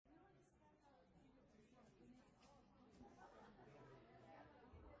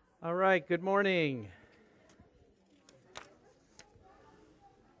All right, good morning.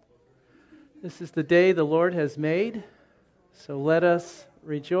 This is the day the Lord has made, so let us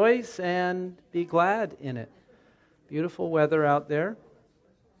rejoice and be glad in it. Beautiful weather out there.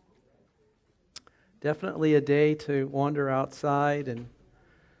 Definitely a day to wander outside and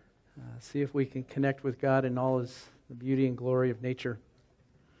see if we can connect with God in all the beauty and glory of nature.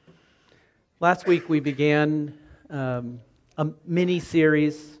 Last week we began a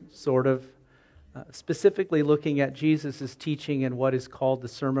mini-series, sort of, specifically looking at Jesus' teaching in what is called the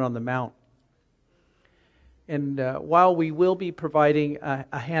Sermon on the Mount. And while we will be providing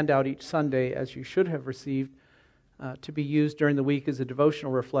a handout each Sunday, as you should have received, to be used during the week as a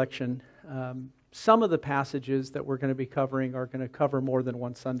devotional reflection, some of the passages that we're going to be covering are going to cover more than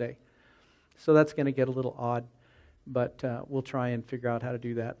one Sunday. So that's going to get a little odd, but we'll try and figure out how to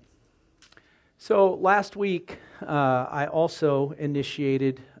do that. So last week, I also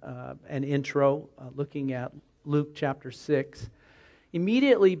initiated an intro looking at Luke chapter 6.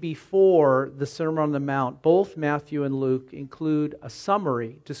 Immediately before the Sermon on the Mount, both Matthew and Luke include a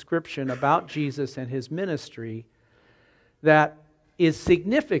summary description about Jesus and his ministry that is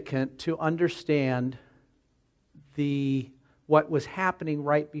significant to understand what was happening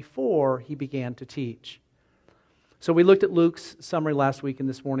right before he began to teach. So we looked at Luke's summary last week, and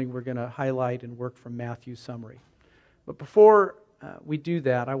this morning we're going to highlight and work from Matthew's summary. But before we do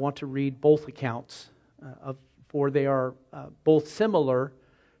that, I want to read both accounts, for they are both similar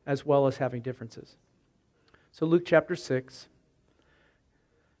as well as having differences. So Luke chapter 6.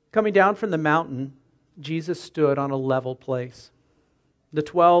 Coming down from the mountain, Jesus stood on a level place. The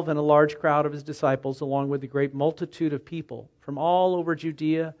 12 and a large crowd of his disciples, along with a great multitude of people from all over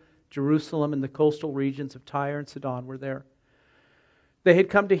Judea, Jerusalem, and the coastal regions of Tyre and Sidon were there. They had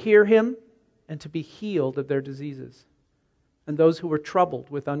come to hear him and to be healed of their diseases. And those who were troubled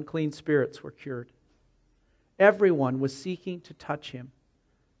with unclean spirits were cured. Everyone was seeking to touch him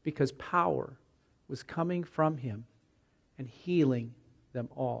because power was coming from him and healing them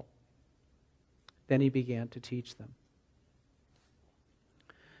all. Then he began to teach them.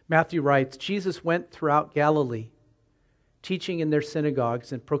 Matthew writes, Jesus went throughout Galilee, teaching in their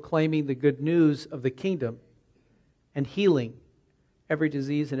synagogues and proclaiming the good news of the kingdom and healing every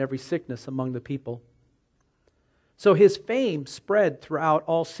disease and every sickness among the people. So his fame spread throughout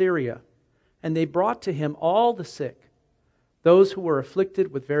all Syria, and they brought to him all the sick, those who were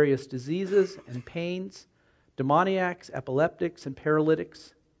afflicted with various diseases and pains, demoniacs, epileptics, and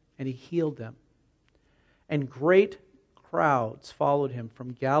paralytics, and he healed them. And great crowds followed him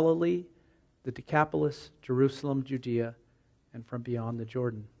from Galilee, the Decapolis, Jerusalem, Judea, and from beyond the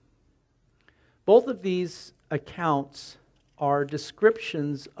Jordan. Both of these accounts are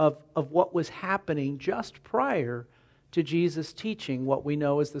descriptions of what was happening just prior to Jesus teaching what we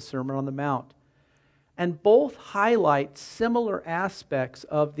know as the Sermon on the Mount. And both highlight similar aspects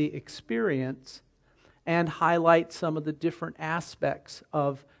of the experience and highlight some of the different aspects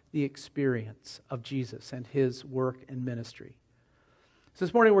of the experience of Jesus and his work and ministry. So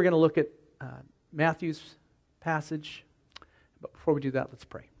this morning we're going to look at Matthew's passage. But before we do that, let's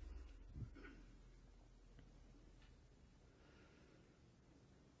pray.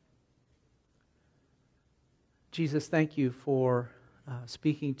 Jesus, thank you for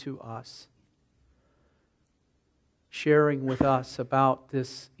speaking to us, sharing with us about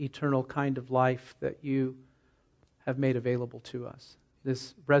this eternal kind of life that you have made available to us,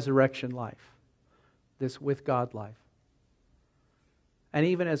 this resurrection life, this with God life. And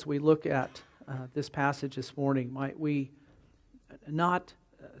even as we look at this passage this morning, might we not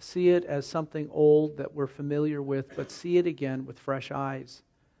see it as something old that we're familiar with, but see it again with fresh eyes,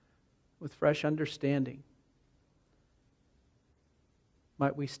 with fresh understanding.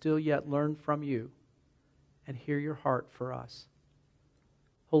 Might we still yet learn from you and hear your heart for us.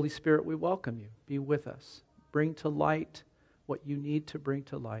 Holy Spirit, we welcome you. Be with us. Bring to light what you need to bring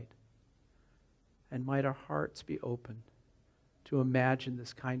to light. And might our hearts be open to imagine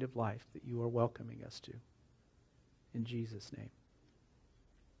this kind of life that you are welcoming us to. In Jesus' name.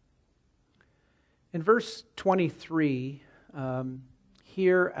 In verse 23,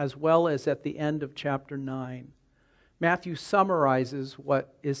 here as well as at the end of chapter 9, Matthew summarizes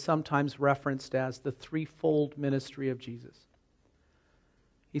what is sometimes referenced as the threefold ministry of Jesus.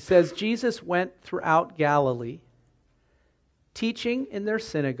 He says, Jesus went throughout Galilee, teaching in their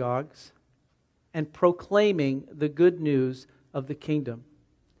synagogues and proclaiming the good news of the kingdom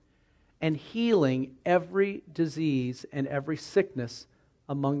and healing every disease and every sickness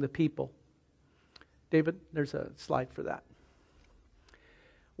among the people. David, there's a slide for that.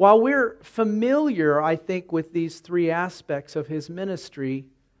 While we're familiar, I think, with these three aspects of his ministry,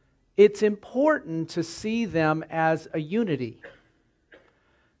 it's important to see them as a unity,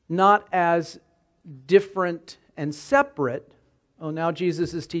 not as different and separate. Oh, now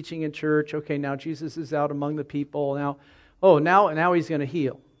Jesus is teaching in church. Okay, now Jesus is out among the people. Now he's going to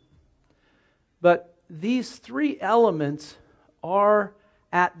heal. But these three elements are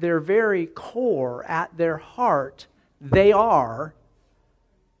at their very core, at their heart, they are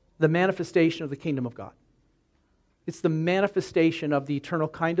the manifestation of the kingdom of God. It's the manifestation of the eternal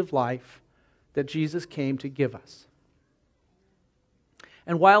kind of life that Jesus came to give us.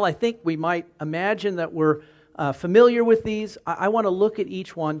 And while I think we might imagine that we're familiar with these, I want to look at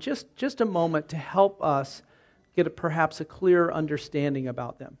each one just a moment to help us get perhaps a clearer understanding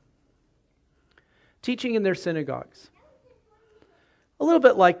about them. Teaching in their synagogues. A little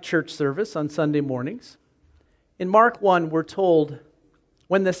bit like church service on Sunday mornings. In Mark 1, we're told,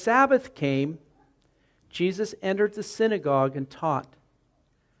 when the Sabbath came, Jesus entered the synagogue and taught.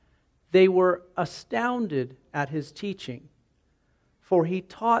 They were astounded at his teaching, for he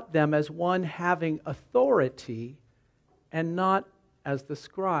taught them as one having authority and not as the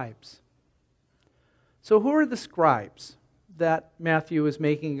scribes. So who are the scribes that Matthew is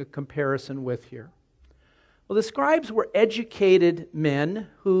making a comparison with here? Well, the scribes were educated men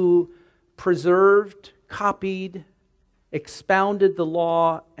who preserved, copied, expounded the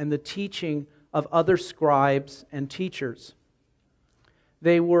law and the teaching of other scribes and teachers.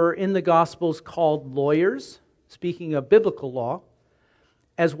 They were in the Gospels called lawyers, speaking of biblical law,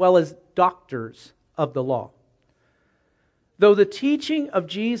 as well as doctors of the law. Though the teaching of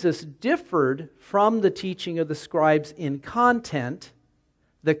Jesus differed from the teaching of the scribes in content,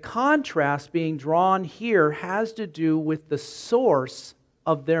 the contrast being drawn here has to do with the source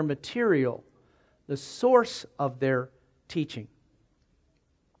of their material, the source of their teaching.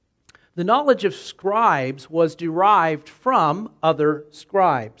 The knowledge of scribes was derived from other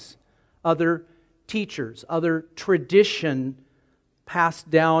scribes, other teachers, other tradition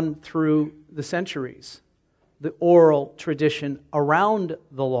passed down through the centuries, the oral tradition around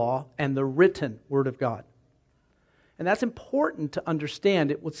the law and the written Word of God. And that's important to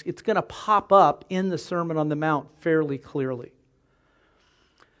understand. It's going to pop up in the Sermon on the Mount fairly clearly.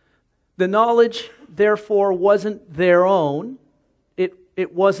 The knowledge, therefore, wasn't their own.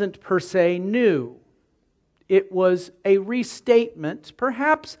 It wasn't per se new. It was a restatement,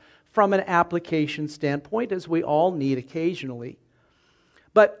 perhaps from an application standpoint, as we all need occasionally.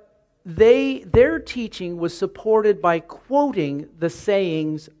 But their teaching was supported by quoting the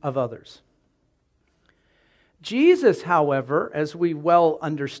sayings of others. Jesus, however, as we well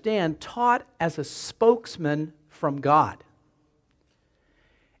understand, taught as a spokesman from God.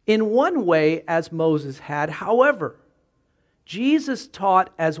 In one way, as Moses had, however, Jesus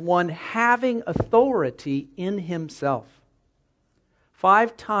taught as one having authority in himself.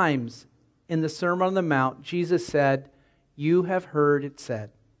 5 times in the Sermon on the Mount, Jesus said, "You have heard it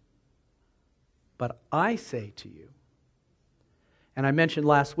said, but I say to you." And I mentioned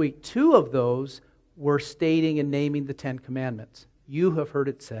last week, 2 of those were stating and naming the 10 Commandments. You have heard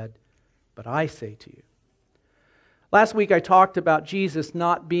it said, but I say to you. Last week I talked about Jesus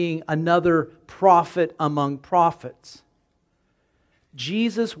not being another prophet among prophets.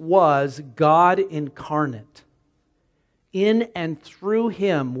 Jesus was God incarnate. In and through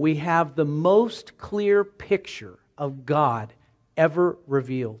him we have the most clear picture of God ever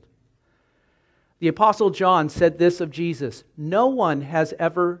revealed. The Apostle John said this of Jesus, "No one has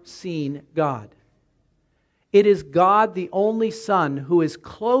ever seen God. It is God, the only Son, who is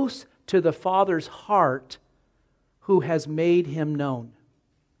close to the Father's heart, who has made him known."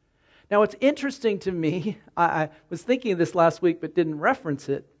 Now, it's interesting to me, I was thinking of this last week but didn't reference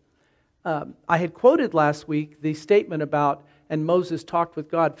it. I had quoted last week the statement about, and Moses talked with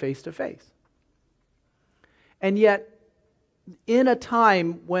God face to face. And yet, in a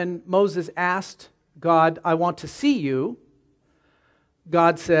time when Moses asked God, "I want to see you,"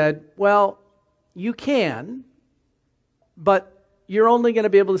 God said, "Well, you can, but you're only going to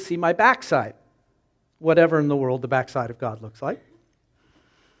be able to see my backside," whatever in the world the backside of God looks like.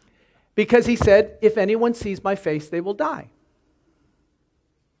 Because he said, "If anyone sees my face, they will die."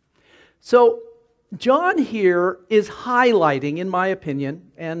 So, John here is highlighting, in my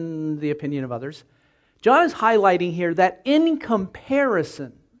opinion, and the opinion of others, John is highlighting here that in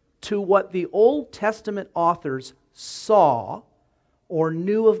comparison to what the Old Testament authors saw or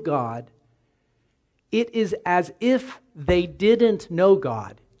knew of God, it is as if they didn't know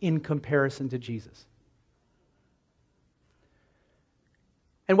God in comparison to Jesus.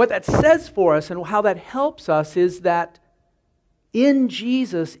 And what that says for us and how that helps us is that in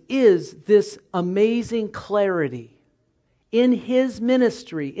Jesus is this amazing clarity, in his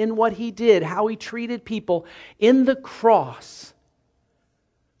ministry, in what he did, how he treated people, in the cross,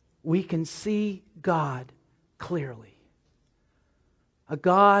 we can see God clearly. A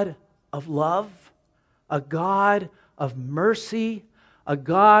God of love, a God of mercy, a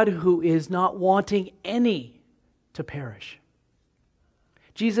God who is not wanting any to perish.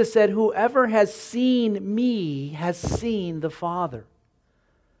 Jesus said, "Whoever has seen me has seen the Father."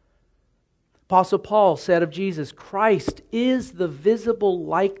 Apostle Paul said of Jesus, "Christ is the visible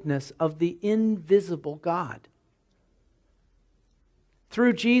likeness of the invisible God."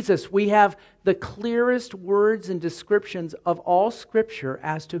 Through Jesus, we have the clearest words and descriptions of all Scripture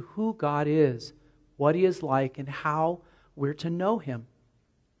as to who God is, what He is like, and how we're to know Him.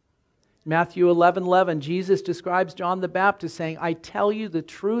 Matthew 11:11, Jesus describes John the Baptist saying, "I tell you the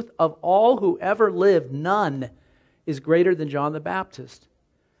truth, of all who ever lived, none is greater than John the Baptist."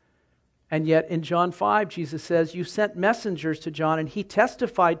 And yet in John 5, Jesus says, "You sent messengers to John, and he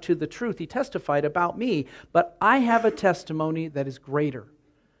testified to the truth. He testified about me, but I have a testimony that is greater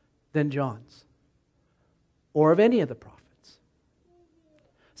than John's or of any of the prophets."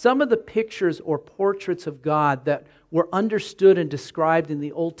 Some of the pictures or portraits of God that were understood and described in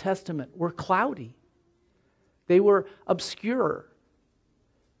the Old Testament were cloudy. They were obscure.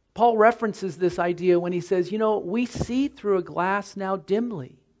 Paul references this idea when he says, we see through a glass now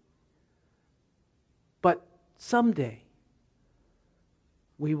dimly, but someday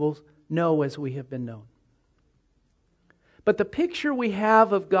we will know as we have been known. But the picture we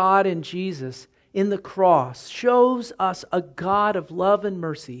have of God in Jesus in the cross shows us a God of love and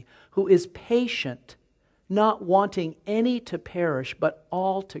mercy who is patient, not wanting any to perish, but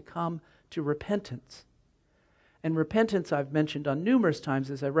all to come to repentance. And repentance, I've mentioned on numerous times,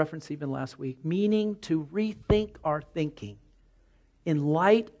 as I referenced even last week, meaning to rethink our thinking in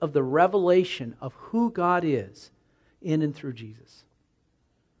light of the revelation of who God is in and through Jesus.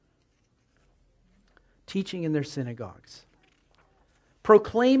 Teaching in their synagogues.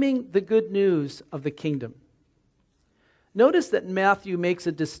 Proclaiming the good news of the kingdom. Notice that Matthew makes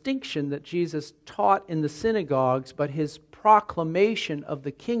a distinction that Jesus taught in the synagogues, but his proclamation of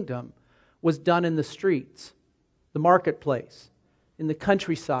the kingdom was done in the streets, the marketplace, in the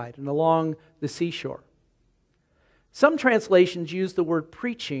countryside, and along the seashore. Some translations use the word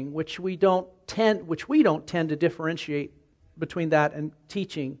preaching, which we don't tend to differentiate between that and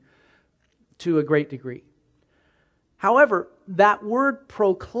teaching to a great degree. However, that word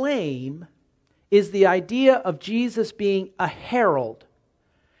proclaim is the idea of Jesus being a herald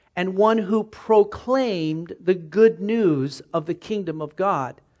and one who proclaimed the good news of the kingdom of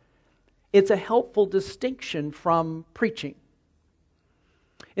God. It's a helpful distinction from preaching.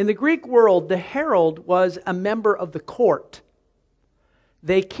 In the Greek world, the herald was a member of the court.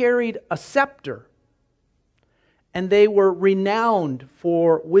 They carried a scepter, and they were renowned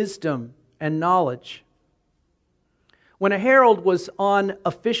for wisdom and knowledge. When a herald was on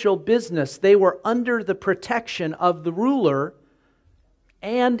official business, they were under the protection of the ruler,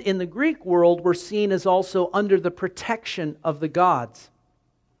 and in the Greek world were seen as also under the protection of the gods.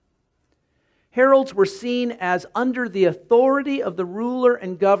 Heralds were seen as under the authority of the ruler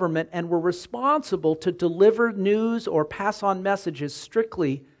and government and were responsible to deliver news or pass on messages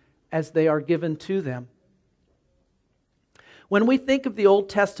strictly as they are given to them. When we think of the Old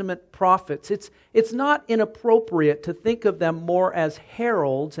Testament prophets, it's not inappropriate to think of them more as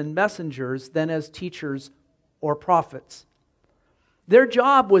heralds and messengers than as teachers or prophets. Their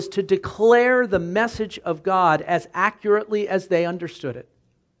job was to declare the message of God as accurately as they understood it.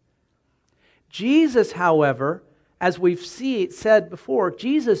 Jesus, however, as we've said before,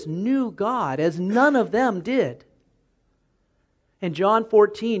 Jesus knew God as none of them did. In John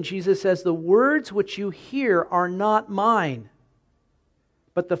 14, Jesus says, "The words which you hear are not mine,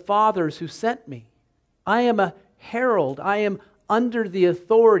 but the Father's who sent me. I am a herald. I am under the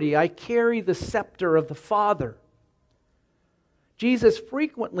authority. I carry the scepter of the Father." Jesus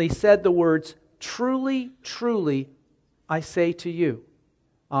frequently said the words, "Truly, truly, I say to you."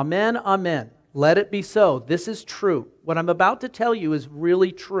 Amen, amen. Let it be so. This is true. What I'm about to tell you is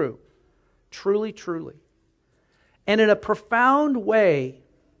really true. Truly, truly. And in a profound way,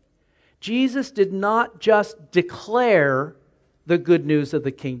 Jesus did not just declare the good news of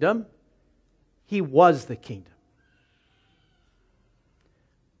the kingdom. He was the kingdom.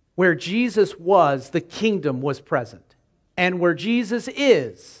 Where Jesus was, the kingdom was present. And where Jesus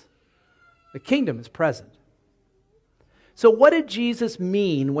is, the kingdom is present. So what did Jesus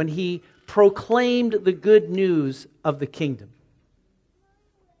mean when He proclaimed the good news of the kingdom?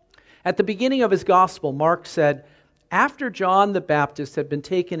 At the beginning of His gospel, Mark said, "After John the Baptist had been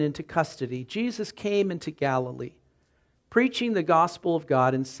taken into custody, Jesus came into Galilee, preaching the gospel of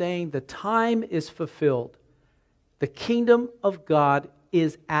God and saying the time is fulfilled. The kingdom of God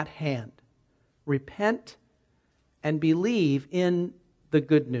is at hand. Repent and believe in the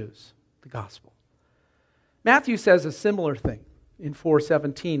good news, the gospel. Matthew says a similar thing in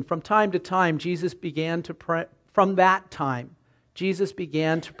 4:17. From that time, Jesus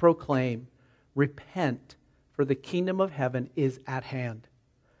began to proclaim, repent, for the kingdom of heaven is at hand.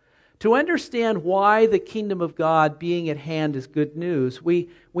 To understand why the kingdom of God being at hand is good news, we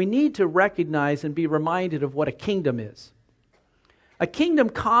need to recognize and be reminded of what a kingdom is. A kingdom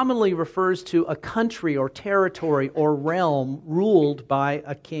commonly refers to a country or territory or realm ruled by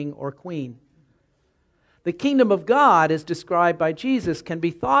a king or queen. The kingdom of God, as described by Jesus, can be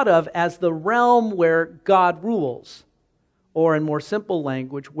thought of as the realm where God rules, or in more simple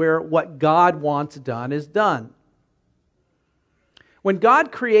language, where what God wants done is done. When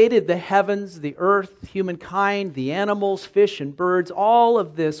God created the heavens, the earth, humankind, the animals, fish, and birds, all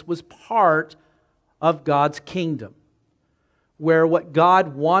of this was part of God's kingdom, where what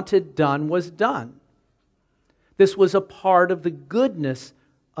God wanted done was done. This was a part of the goodness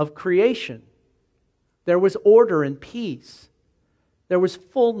of creation. There was order and peace. There was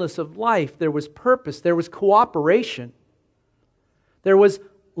fullness of life. There was purpose. There was cooperation. There was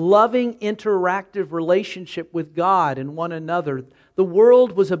loving, interactive relationship with God and one another. The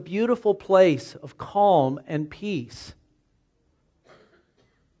world was a beautiful place of calm and peace.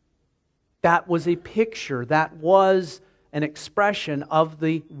 That was a picture. That was an expression of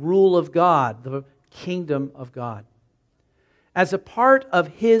the rule of God, the kingdom of God. As a part of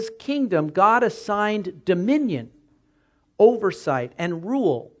His kingdom, God assigned dominion, oversight, and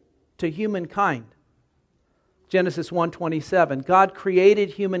rule to humankind. Genesis 1:27, God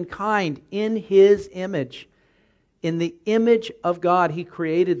created humankind in His image. In the image of God, He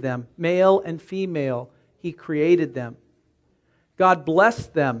created them. Male and female, He created them. God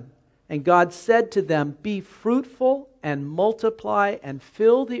blessed them, and God said to them, be fruitful and multiply and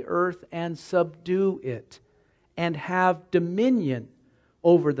fill the earth and subdue it, and have dominion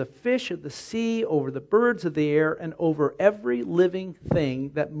over the fish of the sea, over the birds of the air, and over every living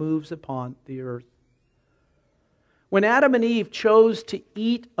thing that moves upon the earth. When Adam and Eve chose to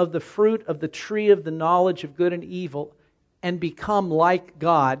eat of the fruit of the tree of the knowledge of good and evil and become like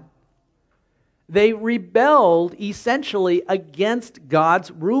God, they rebelled essentially against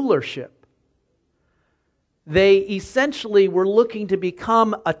God's rulership. They essentially were looking to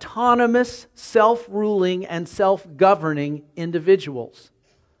become autonomous, self-ruling, and self-governing individuals.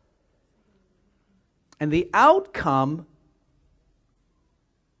 And the outcome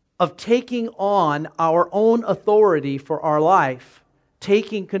of taking on our own authority for our life,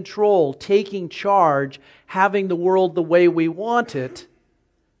 taking control, taking charge, having the world the way we want it,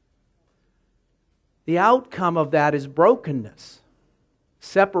 the outcome of that is brokenness,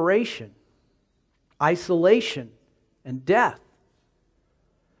 separation, isolation, and death.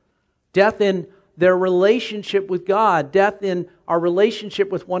 Death in their relationship with God, death in our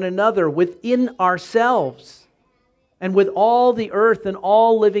relationship with one another, within ourselves, and with all the earth and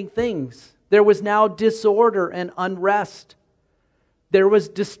all living things. There was now disorder and unrest. There was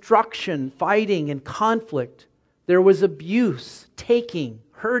destruction, fighting, and conflict. There was abuse, taking,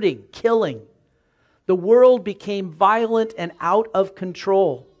 hurting, killing. The world became violent and out of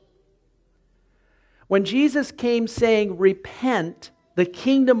control. When Jesus came saying, repent, the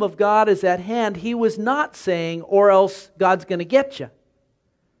kingdom of God is at hand, He was not saying, or else God's going to get you.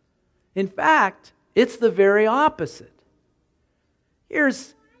 In fact, it's the very opposite.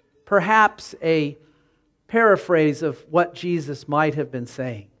 Here's perhaps a paraphrase of what Jesus might have been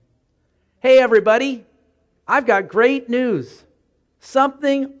saying. Hey everybody, I've got great news.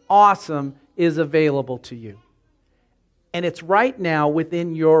 Something awesome is available to you. And it's right now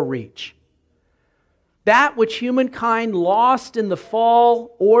within your reach. That which humankind lost in the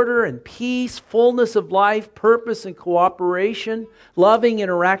fall, order and peace, fullness of life, purpose and cooperation, loving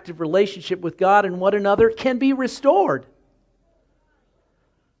interactive relationship with God and one another, can be restored.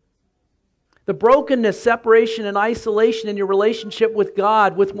 The brokenness, separation, and isolation in your relationship with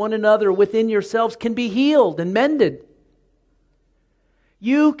God, with one another, within yourselves can be healed and mended.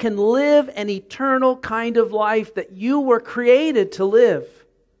 You can live an eternal kind of life that you were created to live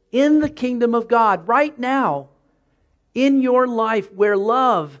in the kingdom of God right now, in your life where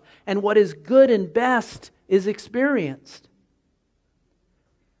love and what is good and best is experienced.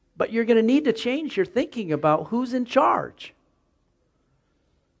 But you're going to need to change your thinking about who's in charge.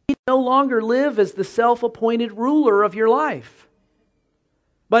 You no longer live as the self-appointed ruler of your life,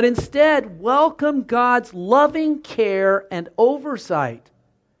 but instead welcome God's loving care and oversight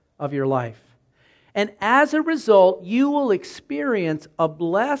of your life. And as a result, you will experience a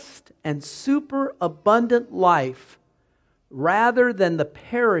blessed and super abundant life rather than the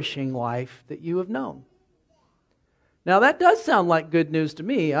perishing life that you have known. Now that does sound like good news to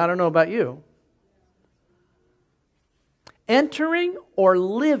me. I don't know about you. Entering or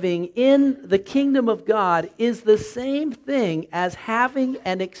living in the kingdom of God is the same thing as having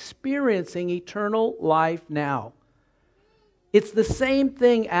and experiencing eternal life now. It's the same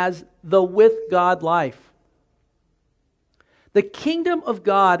thing as the with God life. The kingdom of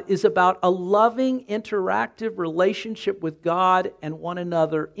God is about a loving, interactive relationship with God and one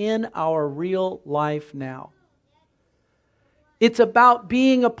another in our real life now. It's about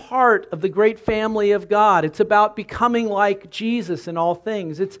being a part of the great family of God. It's about becoming like Jesus in all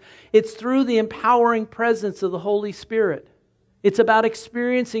things. It's through the empowering presence of the Holy Spirit. It's about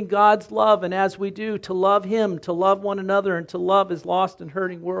experiencing God's love, and as we do, to love Him, to love one another, and to love His lost and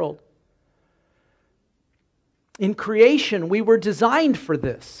hurting world. In creation, we were designed for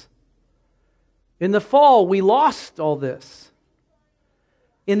this. In the fall, we lost all this.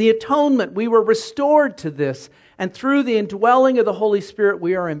 In the atonement, we were restored to this. And through the indwelling of the Holy Spirit,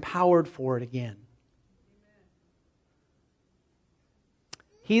 we are empowered for it again.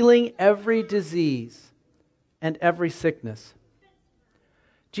 Healing every disease and every sickness.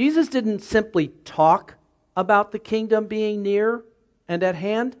 Jesus didn't simply talk about the kingdom being near and at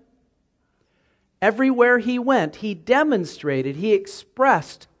hand. Everywhere He went, He demonstrated, He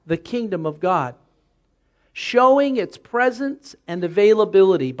expressed the kingdom of God, showing its presence and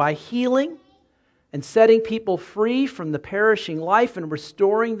availability by healing and setting people free from the perishing life and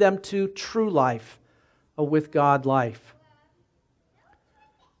restoring them to true life, a with God life.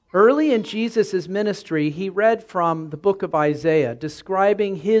 Early in Jesus' ministry, He read from the book of Isaiah,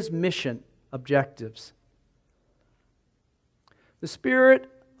 describing His mission objectives. The Spirit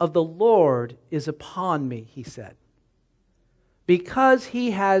of the Lord is upon me, He said, because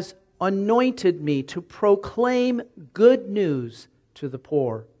He has anointed me to proclaim good news to the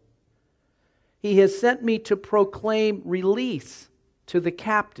poor. He has sent me to proclaim release to the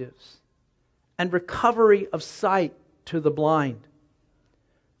captives and recovery of sight to the blind,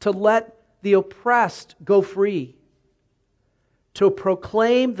 to let the oppressed go free, to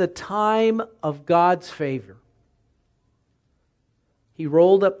proclaim the time of God's favor. He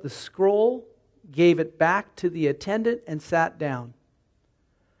rolled up the scroll, gave it back to the attendant, and sat down.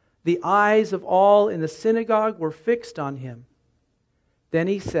 The eyes of all in the synagogue were fixed on Him. Then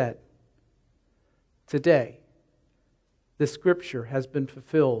He said, "Today, the Scripture has been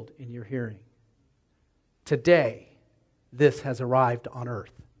fulfilled in your hearing. Today, this has arrived on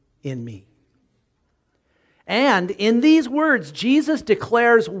earth in me." And in these words, Jesus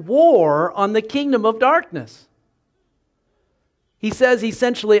declares war on the kingdom of darkness. He says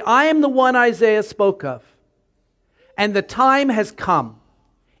essentially, I am the one Isaiah spoke of, and the time has come.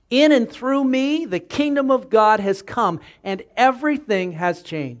 In and through me, the kingdom of God has come, and everything has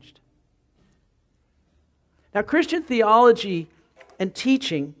changed. Now, Christian theology and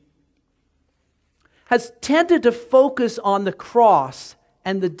teaching has tended to focus on the cross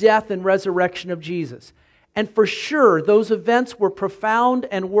and the death and resurrection of Jesus. And for sure, those events were profound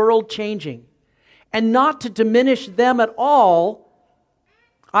and world-changing. And not to diminish them at all,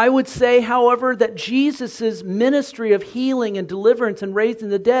 I would say, however, that Jesus' ministry of healing and deliverance and raising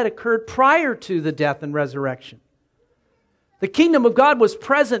the dead occurred prior to the death and resurrection. The kingdom of God was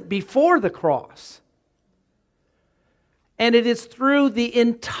present before the cross. And it is through the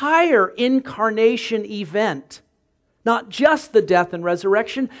entire incarnation event, not just the death and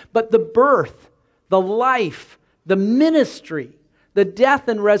resurrection, but the birth, the life, the ministry, the death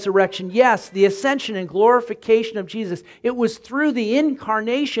and resurrection, yes, the ascension and glorification of Jesus. It was through the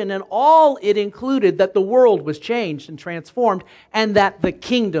incarnation and all it included that the world was changed and transformed, and that the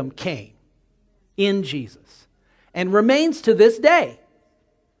kingdom came in Jesus and remains to this day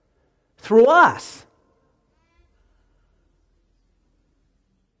through us.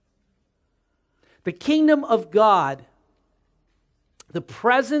 The kingdom of God, the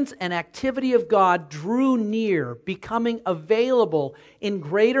presence and activity of God drew near, becoming available in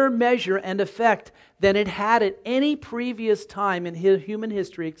greater measure and effect than it had at any previous time in human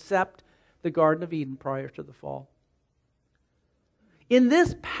history except the Garden of Eden prior to the fall. In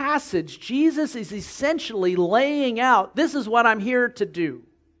this passage, Jesus is essentially laying out, this is what I'm here to do.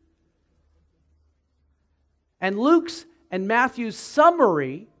 And Luke's and Matthew's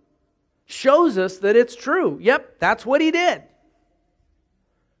summary shows us that it's true. Yep, that's what He did.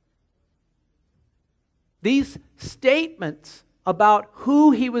 These statements about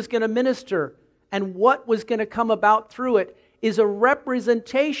who He was going to minister and what was going to come about through it is a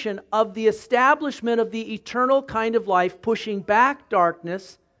representation of the establishment of the eternal kind of life, pushing back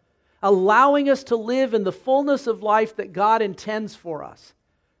darkness, allowing us to live in the fullness of life that God intends for us.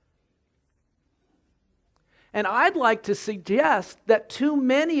 And I'd like to suggest that too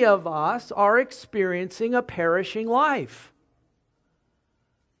many of us are experiencing a perishing life.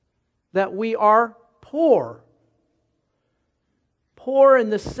 That we are poor. Poor in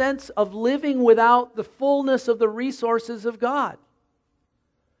the sense of living without the fullness of the resources of God.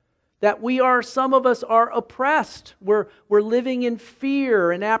 That some of us are oppressed. We're living in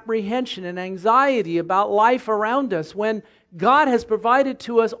fear and apprehension and anxiety about life around us when God has provided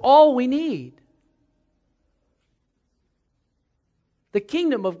to us all we need. The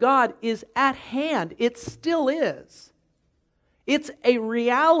kingdom of God is at hand. It still is. It's a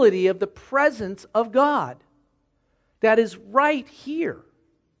reality of the presence of God that is right here,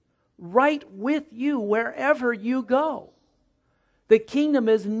 right with you wherever you go. The kingdom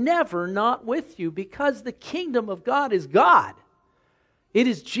is never not with you because the kingdom of God is God. It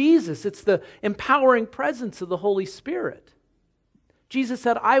is Jesus. It's the empowering presence of the Holy Spirit. Jesus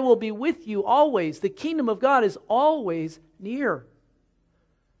said, I will be with you always. The kingdom of God is always near.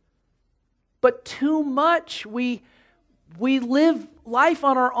 But too much we live life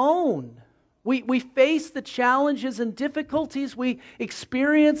on our own. We face the challenges and difficulties. We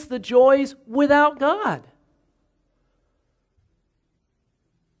experience the joys without God.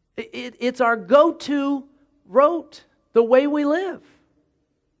 It's our go-to route, the way we live.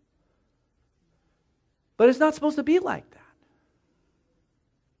 But it's not supposed to be like that.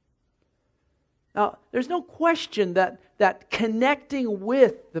 Now, there's no question that connecting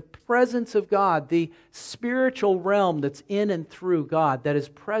with the presence of God, the spiritual realm that's in and through God, that is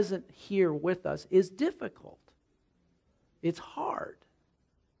present here with us, is difficult. It's hard.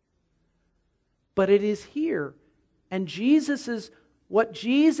 But it is here. And what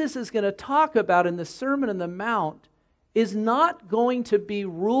Jesus is going to talk about in the Sermon on the Mount is not going to be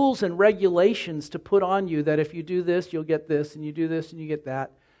rules and regulations to put on you that if you do this, you'll get this, and you do this, and you get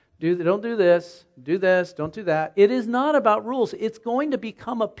that. Don't do this, don't do that. It is not about rules. It's going to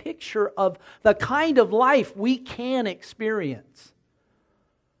become a picture of the kind of life we can experience.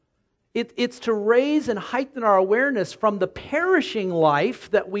 It's to raise and heighten our awareness from the perishing life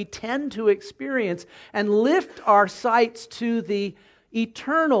that we tend to experience and lift our sights to the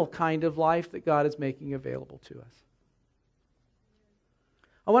eternal kind of life that God is making available to us.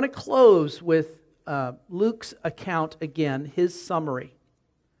 I want to close with Luke's account again, his summary.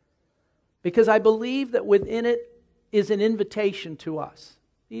 Because I believe that within it is an invitation to us,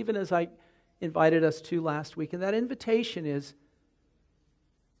 even as I invited us to last week. And that invitation is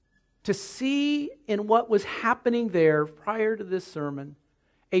to see in what was happening there prior to this sermon,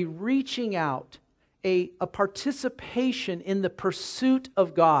 a reaching out, a participation in the pursuit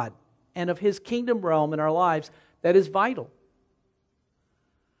of God and of His kingdom realm in our lives that is vital.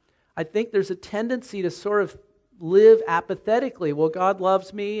 I think there's a tendency to sort of live apathetically. Well, God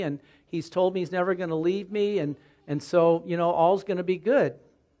loves me and He's told me He's never going to leave me, and so, all's going to be good.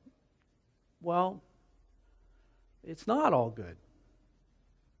 Well, it's not all good.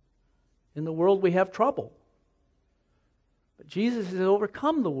 In the world we have trouble. But Jesus has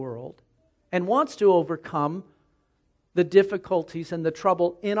overcome the world and wants to overcome the difficulties and the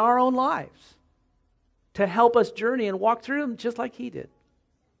trouble in our own lives to help us journey and walk through them just like He did.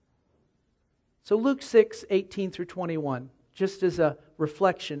 So Luke 6:18 through 21, just as a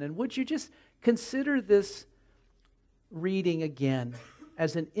reflection. And would you just consider this reading again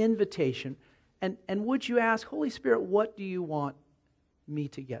as an invitation? And would you ask, Holy Spirit, what do you want me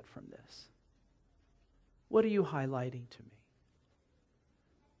to get from this? What are you highlighting to me?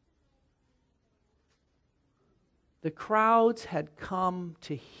 The crowds had come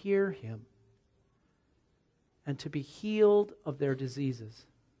to hear Him and to be healed of their diseases.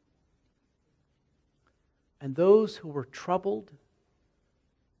 And those who were troubled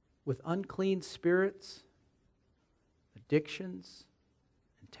with unclean spirits, addictions,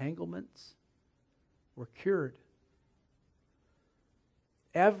 entanglements, were cured.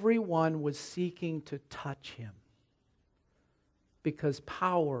 Everyone was seeking to touch Him because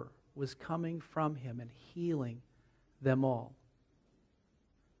power was coming from Him and healing them all.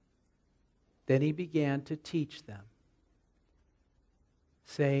 Then He began to teach them,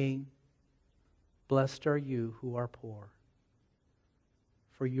 saying, "Blessed are you who are poor,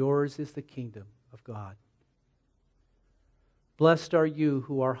 for yours is the kingdom of God. Blessed are you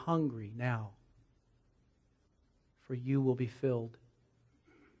who are hungry now, for you will be filled.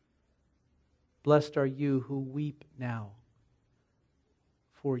 Blessed are you who weep now,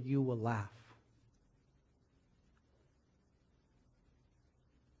 for you will laugh.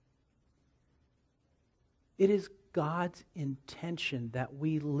 It is God's intention that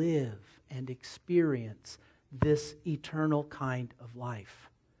we live and experience this eternal kind of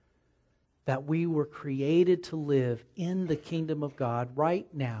life. That we were created to live in the kingdom of God right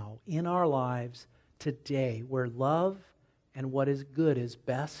now, in our lives today, where love and what is good is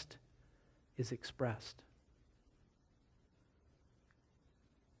best is expressed.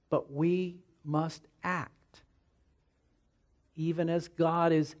 But we must act, even as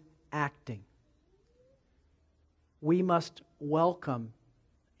God is acting. We must welcome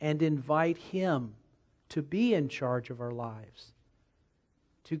and invite Him to be in charge of our lives,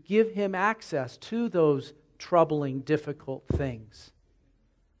 to give Him access to those troubling, difficult things,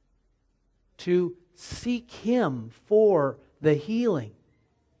 to seek Him for the healing,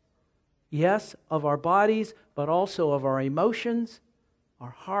 yes, of our bodies, but also of our emotions,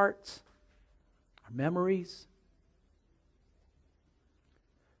 our hearts, our memories.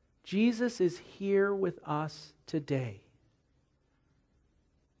 Jesus is here with us today.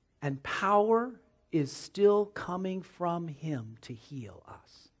 And power is still coming from Him to heal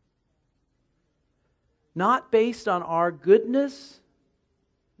us. Not based on our goodness,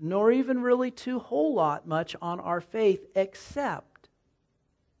 nor even really too whole lot much on our faith, except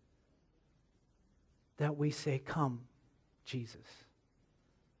that we say, "Come, Jesus.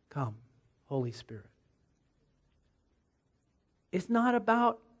 Come, Holy Spirit." It's not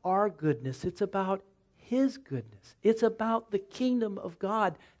about our goodness, it's about His goodness. It's about the kingdom of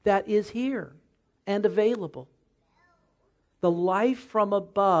God that is here and available. The life from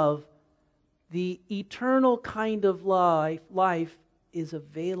above, the eternal kind of life is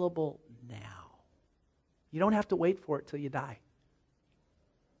available now. You don't have to wait for it till you die.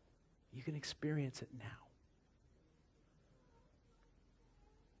 You can experience it now.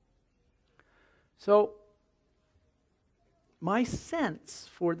 So, my sense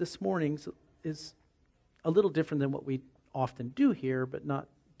for this morning is a little different than what we often do here, but not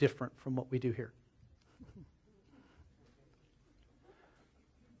different from what we do here.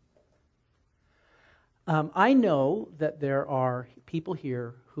 I know that there are people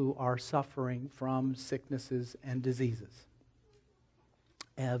here who are suffering from sicknesses and diseases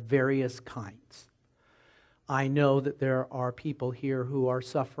of various kinds. I know that there are people here who are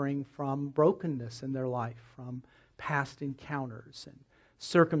suffering from brokenness in their life, from past encounters and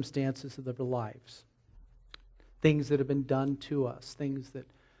circumstances of their lives, things that have been done to us, things that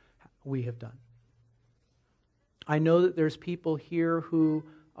we have done. I know that there's people here who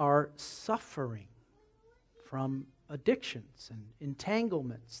are suffering from addictions and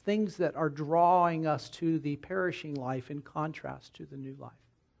entanglements, things that are drawing us to the perishing life in contrast to the new life.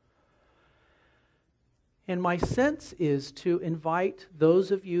 And my sense is to invite those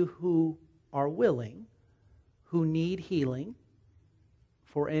of you who are willing, who need healing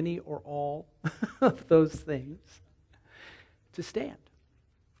for any or all of those things, to stand.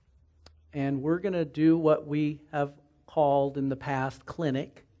 And we're going to do what we have called in the past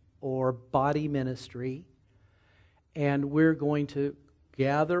clinic or body ministry. And we're going to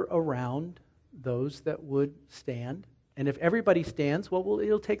gather around those that would stand. And if everybody stands, well,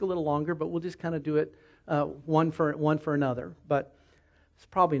 it'll take a little longer, but we'll just kind of do it one for another. But it's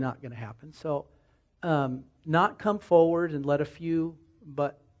probably not going to happen. So not come forward and let a few,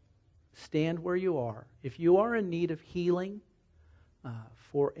 but stand where you are. If you are in need of healing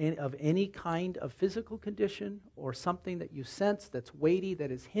of any kind of physical condition or something that you sense that's weighty,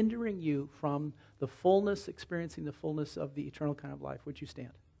 that is hindering you from experiencing the fullness of the eternal kind of life, would you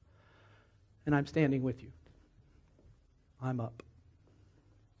stand? And I'm standing with you. I'm up.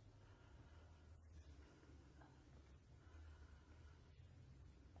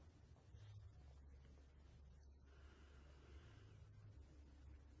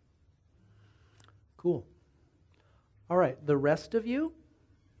 Cool. All right, the rest of you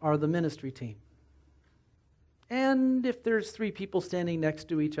are the ministry team. And if there's 3 people standing next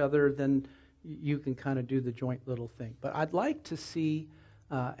to each other, then you can kind of do the joint little thing. But I'd like to see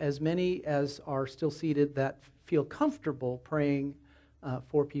as many as are still seated that feel comfortable praying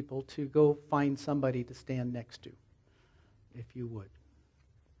for people to go find somebody to stand next to, if you would.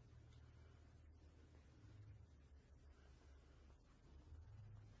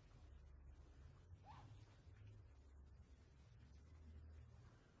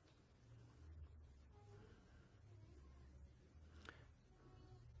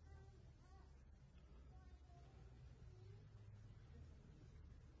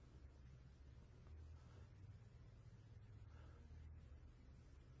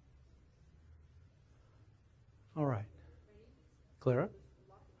 All right. Clara?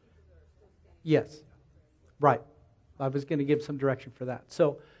 Yes. Right. I was going to give some direction for that.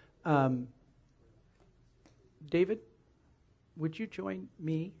 So, David, would you join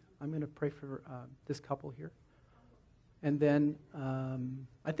me? I'm going to pray for this couple here. And then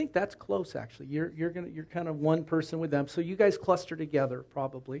I think that's close, actually. You're kind of one person with them. So you guys cluster together,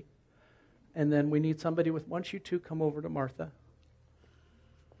 probably. And then we need somebody with, why don't you two come over to Martha?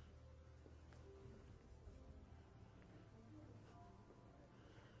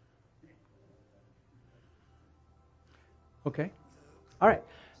 Okay. All right.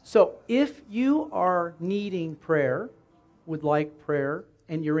 So if you are needing prayer, would like prayer,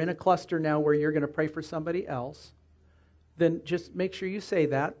 and you're in a cluster now where you're going to pray for somebody else, then just make sure you say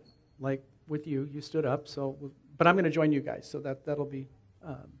that, like with you stood up. So, but I'm going to join you guys, so that'll be,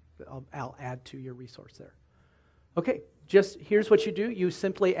 I'll add to your resource there. Okay, just here's what you do. You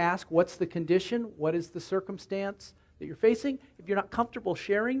simply ask, what's the condition? What is the circumstance that you're facing? If you're not comfortable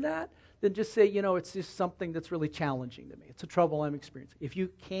sharing that, then just say, it's just something that's really challenging to me. It's a trouble I'm experiencing. If you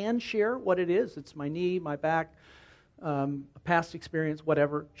can share what it is, it's my knee, my back, a past experience,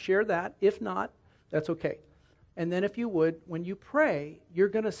 whatever, share that. If not, that's okay. And then if you would, when you pray, you're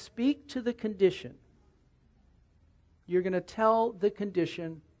going to speak to the condition. You're going to tell the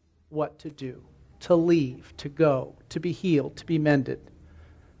condition what to do, to leave, to go, to be healed, to be mended,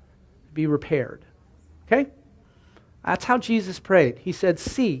 to be repaired. Okay? That's how Jesus prayed. He said,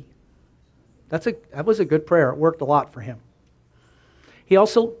 see. That was a good prayer. It worked a lot for him. He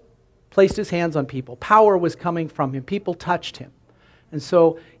also placed his hands on people. Power was coming from him. People touched him. And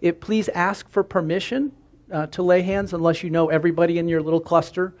so please ask for permission to lay hands unless you know everybody in your little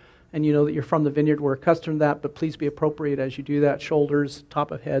cluster and you know that you're from the vineyard. We're accustomed to that, but please be appropriate as you do that. Shoulders,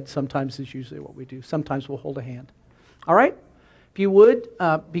 top of head, sometimes is usually what we do. Sometimes we'll hold a hand. All right? If you would,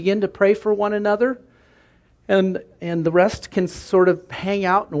 begin to pray for one another. And the rest can sort of hang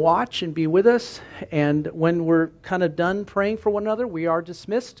out and watch and be with us. And when we're kind of done praying for one another, we are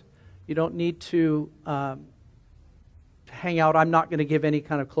dismissed. You don't need to hang out. I'm not going to give any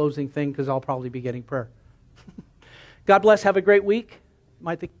kind of closing thing because I'll probably be getting prayer. God bless. Have a great week.